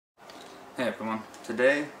Hey everyone,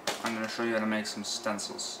 today I'm going to show you how to make some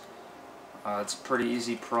stencils. It's a pretty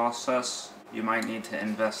easy process. You might need to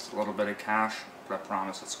invest a little bit of cash, but I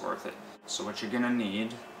promise it's worth it. So what you're going to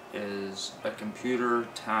need is a computer,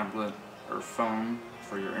 tablet, or phone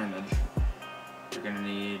for your image. You're going to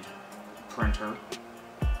need a printer.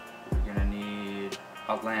 You're going to need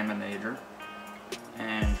a laminator.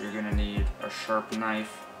 And you're going to need a sharp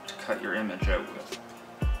knife to cut your image out with.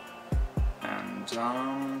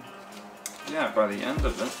 And yeah, by the end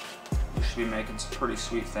of it, you should be making some pretty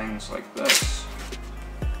sweet things like this.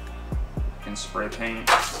 You can spray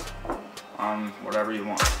paint on whatever you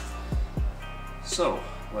want. So,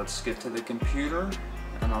 let's get to the computer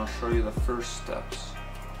and I'll show you the first steps.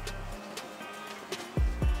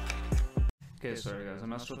 Okay, sorry guys, I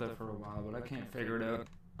messed with that for a while, but I can't figure it out.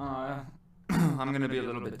 I'm gonna be a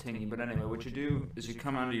little bit tingy, but anyway, what you do is you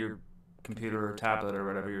come onto your computer or tablet or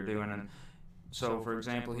whatever you're doing, and so for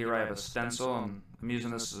example here I have a stencil, and I'm using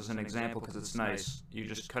this as an example because it's nice. You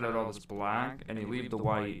just cut out all this black and you leave the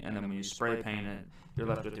white, and then when you spray paint it, you're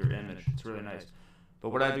left with your image. It's really nice.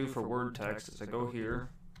 But what I do for word text is I go here,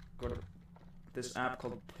 go to this app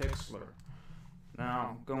called Pixlr.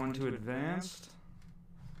 Now go into advanced,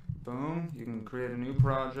 boom, you can create a new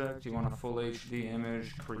project. You want a full HD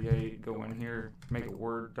image, create, go in here, make a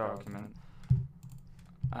Word document,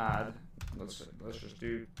 add. Let's just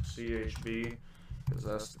do CHB because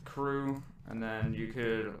that's the crew, and then you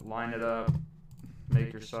could line it up,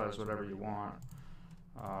 make your size whatever you want,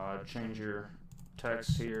 change your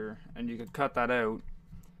text here, and you could cut that out.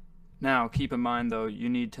 Now keep in mind though, you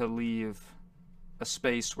need to leave a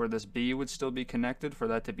space where this B would still be connected for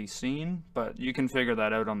that to be seen, but you can figure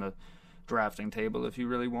that out on the drafting table if you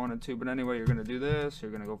really wanted to. But anyway, you're going to do this,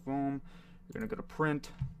 you're going to go boom, you're going to go to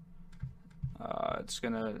print. It's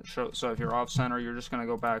going to show, so if you're off center, you're just going to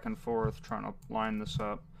go back and forth trying to line this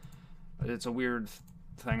up. It's a weird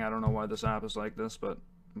thing, I don't know why this app is like this, but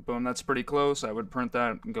boom, that's pretty close. I would print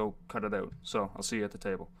that and go cut it out. So I'll see you at the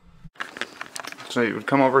table. So you would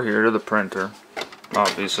come over here to the printer.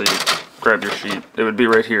 Obviously you grab your sheet. It would be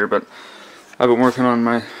right here, but I've been working on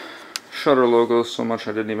my Shutter logo so much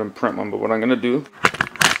I didn't even print one. But what I'm going to do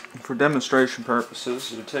for demonstration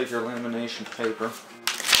purposes, you take your lamination paper,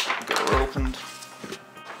 get it opened,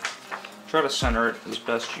 try to center it as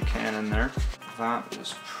best you can in there. That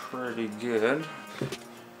is pretty good.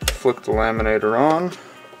 Flick the laminator on,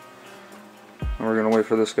 and we're going to wait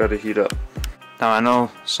for this guy to heat up. Now I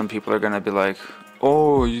know some people are going to be like,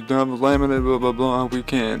 oh, you don't have a laminate, blah blah blah, we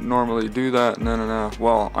can't normally do that, no.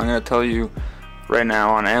 Well, I'm going to tell you right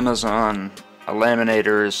now, on Amazon, a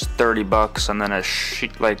laminator is 30 bucks, and then a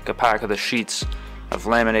sheet, like a pack of the sheets of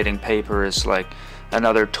laminating paper is like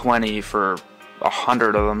another 20 for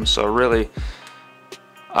 100 of them. So really,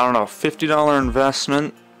 I don't know, $50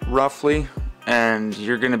 investment roughly, and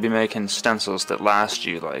you're going to be making stencils that last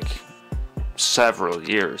you like several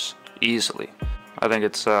years easily. I think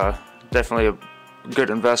it's definitely a good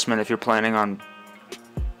investment if you're planning on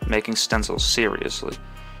making stencils seriously.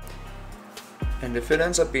 And if it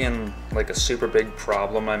ends up being like a super big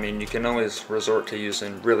problem, I mean, you can always resort to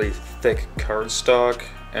using really thick cardstock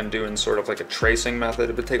and doing sort of like a tracing method.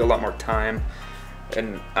 It would take a lot more time,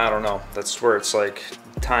 and I don't know, that's where it's like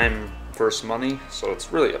time versus money, so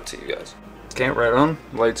it's really up to you guys. Okay, right on,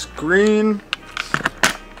 light's green.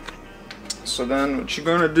 So then what you're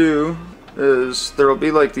gonna do is there'll be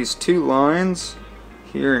like these two lines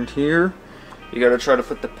here and here. You gotta try to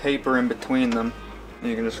put the paper in between them. And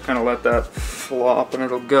you can just kind of let that flop and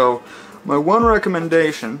it'll go. My one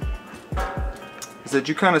recommendation is that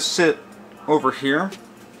you kind of sit over here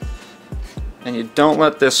and you don't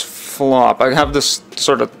let this flop. I have this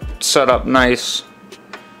sort of set up nice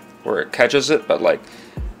where it catches it, but like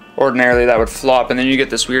ordinarily that would flop, and then you get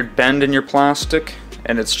this weird bend in your plastic,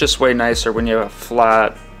 and it's just way nicer when you have a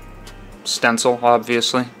flat stencil,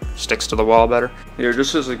 obviously. Sticks to the wall better. Here,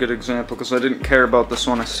 just as a good example, because I didn't care about this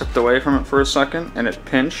one, I stepped away from it for a second and it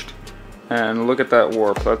pinched, and look at that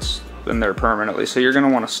warp, that's in there permanently. So you're going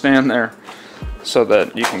to want to stand there so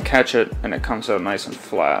that you can catch it and it comes out nice and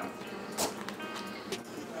flat.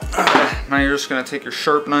 Now you're just going to take your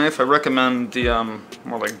sharp knife. I recommend the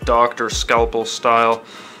more like doctor scalpel style.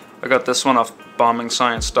 I got this one off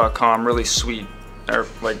bombingscience.com, really sweet, or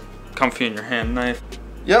like comfy in your hand knife.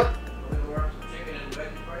 Yep.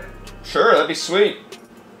 Sure, that'd be sweet.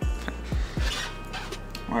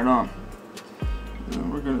 Right on.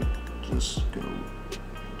 And we're gonna just go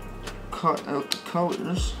cut out the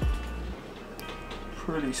colors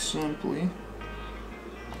pretty simply.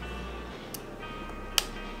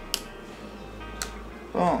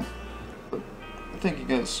 Boom. I think you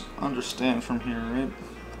guys understand from here, right?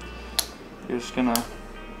 You're just gonna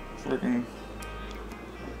freaking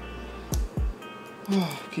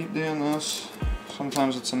keep doing this.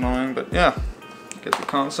 Sometimes it's annoying, but yeah, you get the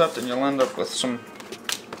concept, and you'll end up with some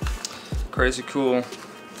crazy cool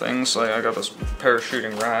things. Like I got this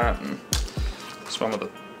parachuting rat and this one with a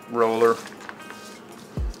roller.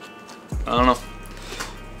 I don't know.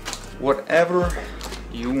 Whatever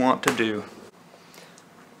you want to do.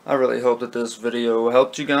 I really hope that this video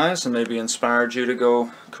helped you guys and maybe inspired you to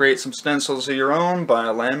go create some stencils of your own, buy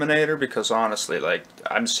a laminator, because honestly, like,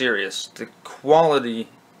 I'm serious, the quality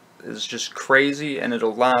is just crazy and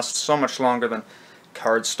it'll last so much longer than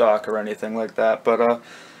cardstock or anything like that. But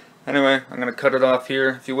anyway, I'm gonna cut it off here.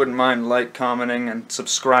 If you wouldn't mind commenting and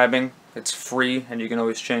subscribing, it's free and you can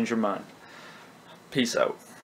always change your mind. Peace out.